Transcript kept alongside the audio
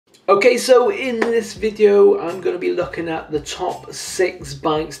Okay, so in this video I'm going to be looking at the top 6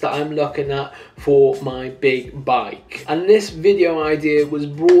 bikes that I'm looking at for my big bike. And this video idea was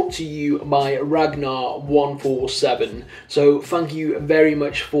brought to you by Ragna 147. So thank you very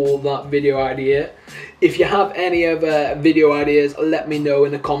much for that video idea. If you have any other video ideas, let me know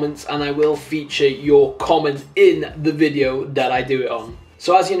in the comments and I will feature your comment in the video that I do it on.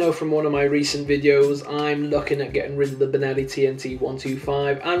 So as you know from one of my recent videos, I'm looking at getting rid of the Benelli TNT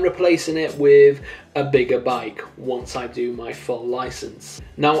 125 and replacing it with a bigger bike once I do my full license.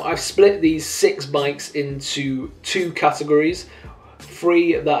 Now I've split these 6 bikes into 2 categories,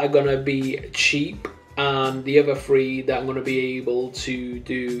 3 that are going to be cheap and the other 3 that I'm going to be able to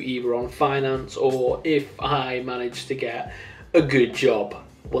do either on finance or if I manage to get a good job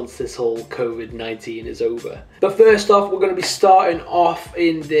once this whole COVID-19 is over. But first off, we're going to be starting off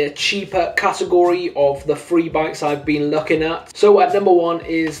in the cheaper category of the 3 bikes I've been looking at. So at number 1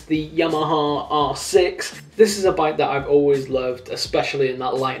 is the Yamaha R6. This is a bike that I've always loved, especially in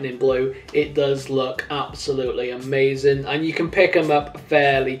that lightning blue. It does look absolutely amazing and you can pick them up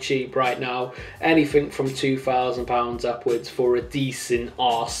fairly cheap right now. Anything from £2,000 upwards for a decent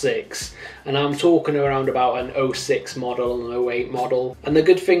R6. And I'm talking around about an 06 model and 08 model. And the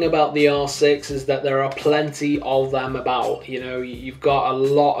good thing about the R6 is that there are plenty of them about. You know, you've got a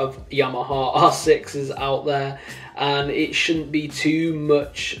lot of Yamaha R6s out there and it shouldn't be too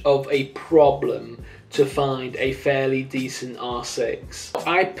much of a problem to find a fairly decent R6.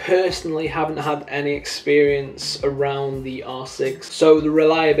 I personally haven't had any experience around the R6, so the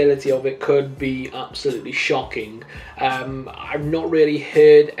reliability of it could be absolutely shocking. I've not really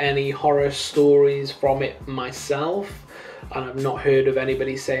heard any horror stories from it myself, and I've not heard of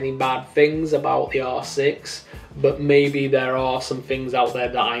anybody saying any bad things about the R6, but maybe there are some things out there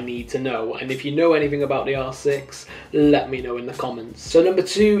that I need to know, and if you know anything about the R6, let me know in the comments. So number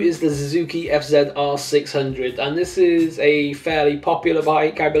 2 is the Suzuki FZ-R600, and this is a fairly popular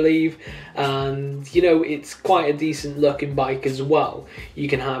bike, I believe, and you know, it's quite a decent looking bike as well. You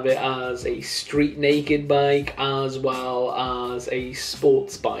can have it as a street naked bike as well as a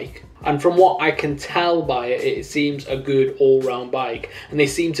sports bike. And from what I can tell by it, it seems a good all-round bike, and they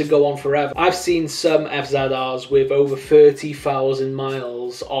seem to go on forever. I've seen some FZRs with over 30,000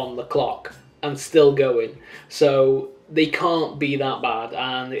 miles on the clock and still going, so they can't be that bad,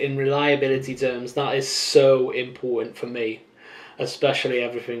 and in reliability terms that is so important for me, especially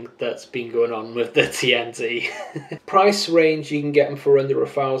everything that's been going on with the TNT. Price range, you can get them for under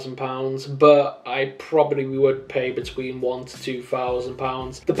 £1,000, but I probably would pay between £1,000 to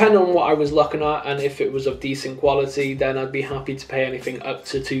 £2,000. Depending on what I was looking at, and if it was of decent quality, then I'd be happy to pay anything up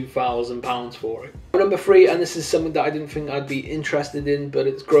to £2,000 for it. Number 3, and this is something that I didn't think I'd be interested in, but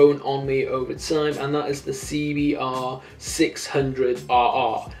it's grown on me over time, and that is the CBR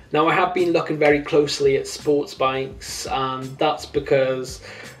 600RR. Now I have been looking very closely at sports bikes, and that's because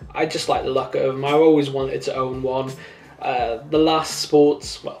I just like the look of them. I've always wanted to own one. The last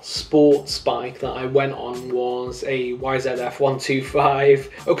sports bike that I went on was a YZF 125.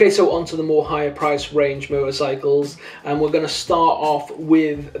 Okay, so on to the more higher price range motorcycles, and we're going to start off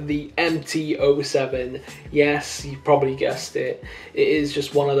with the MT-07. Yes, you probably guessed it. It is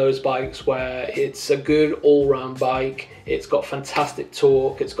just one of those bikes where it's a good all-round bike. It's got fantastic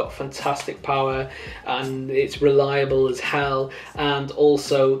torque, it's got fantastic power, and it's reliable as hell. And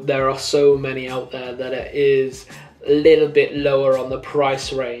also there are so many out there that it is a little bit lower on the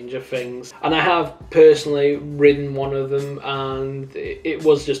price range of things, and I have personally ridden one of them and it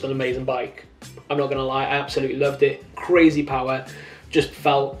was just an amazing bike. I'm not gonna lie, I absolutely loved it. Crazy power, just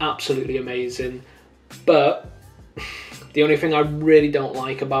felt absolutely amazing. But the only thing I really don't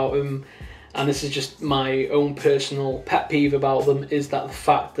like about them, and this is just my own personal pet peeve about them, is that the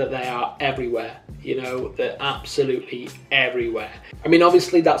fact that they are everywhere. You know, they're absolutely everywhere. I mean,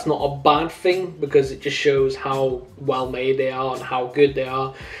 obviously that's not a bad thing because it just shows how well made they are and how good they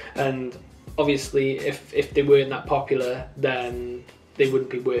are. And obviously if they weren't that popular, then they wouldn't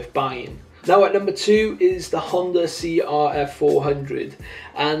be worth buying. Now at number 2 is the Honda CRF 400,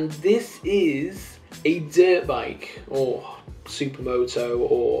 and this is a dirt bike, or supermoto,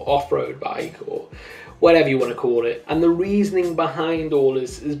 or off-road bike, or whatever you want to call it. And the reasoning behind all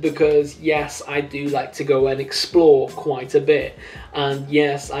this is because yes, I do like to go and explore quite a bit, and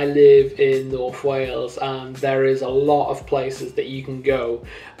yes, I live in North Wales and there is a lot of places that you can go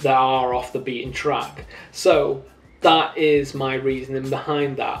that are off the beaten track. So that is my reasoning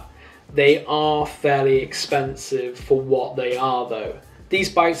behind that. They are fairly expensive for what they are though. These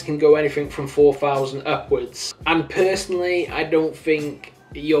bikes can go anything from 4,000 upwards, and personally I don't think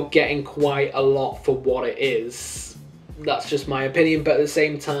you're getting quite a lot for what it is. that's just my opinion, but at the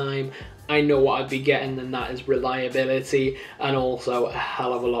same time, I know what I'd be getting, and that is reliability and also a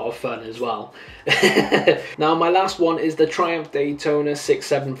hell of a lot of fun as well. Now my last one is the Triumph Daytona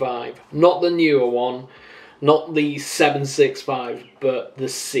 675. Not the newer one, not the 765, but the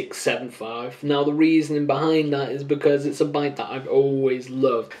 675. Now the reasoning behind that is because it's a bike that I've always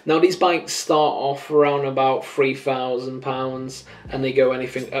loved. Now these bikes start off around about £3,000 and they go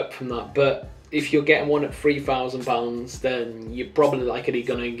anything up from that, but if you're getting one at £3,000, then you're probably likely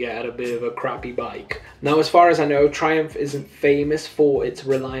going to get a bit of a crappy bike. Now, as far as I know, Triumph isn't famous for its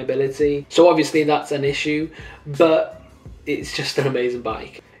reliability, so obviously that's an issue, but it's just an amazing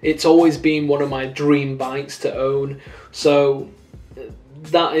bike. It's always been one of my dream bikes to own, so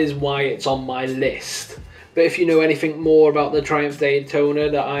that is why it's on my list. But if you know anything more about the Triumph Daytona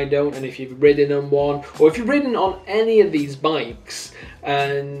that I don't, and if you've ridden on one, or if you've ridden on any of these bikes,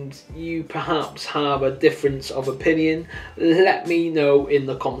 and you perhaps have a difference of opinion, let me know in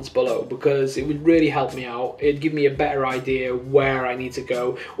the comments below, because it would really help me out. It'd give me a better idea where I need to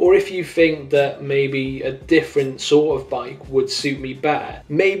go, or if you think that maybe a different sort of bike would suit me better,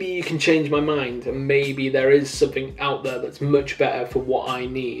 maybe you can change my mind and maybe there is something out there that's much better for what I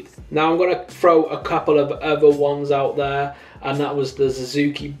need. Now I'm going to throw a couple of other ones out there, and that was the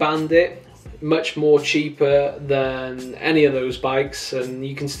Suzuki Bandit. Much more cheaper than any of those bikes, and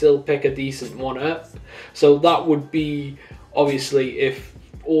you can still pick a decent one up. So that would be, obviously, if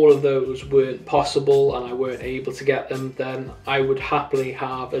all of those weren't possible and I weren't able to get them, then I would happily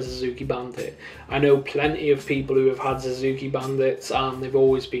have a Suzuki Bandit. I know plenty of people who have had Suzuki Bandits and they've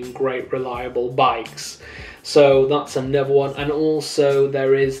always been great, reliable bikes. So that's another one. And also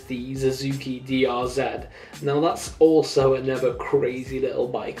there is the Suzuki DRZ. Now that's also another crazy little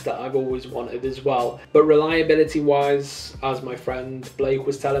bike that I've always wanted as well. But reliability wise, as my friend Blake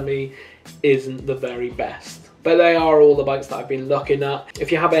was telling me, isn't the very best. But they are all the bikes that I've been looking at.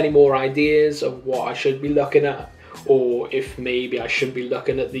 If you have any more ideas of what I should be looking at, or if maybe I should be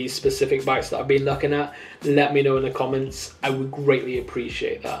looking at these specific bikes that I've been looking at, let me know in the comments. I would greatly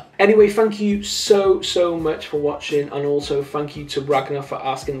appreciate that. Anyway, thank you so much for watching, and also thank you to Ragna for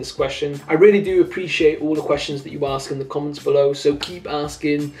asking this question. I really do appreciate all the questions that you ask in the comments below, so keep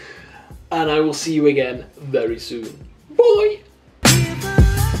asking, and I will see you again very soon. Bye!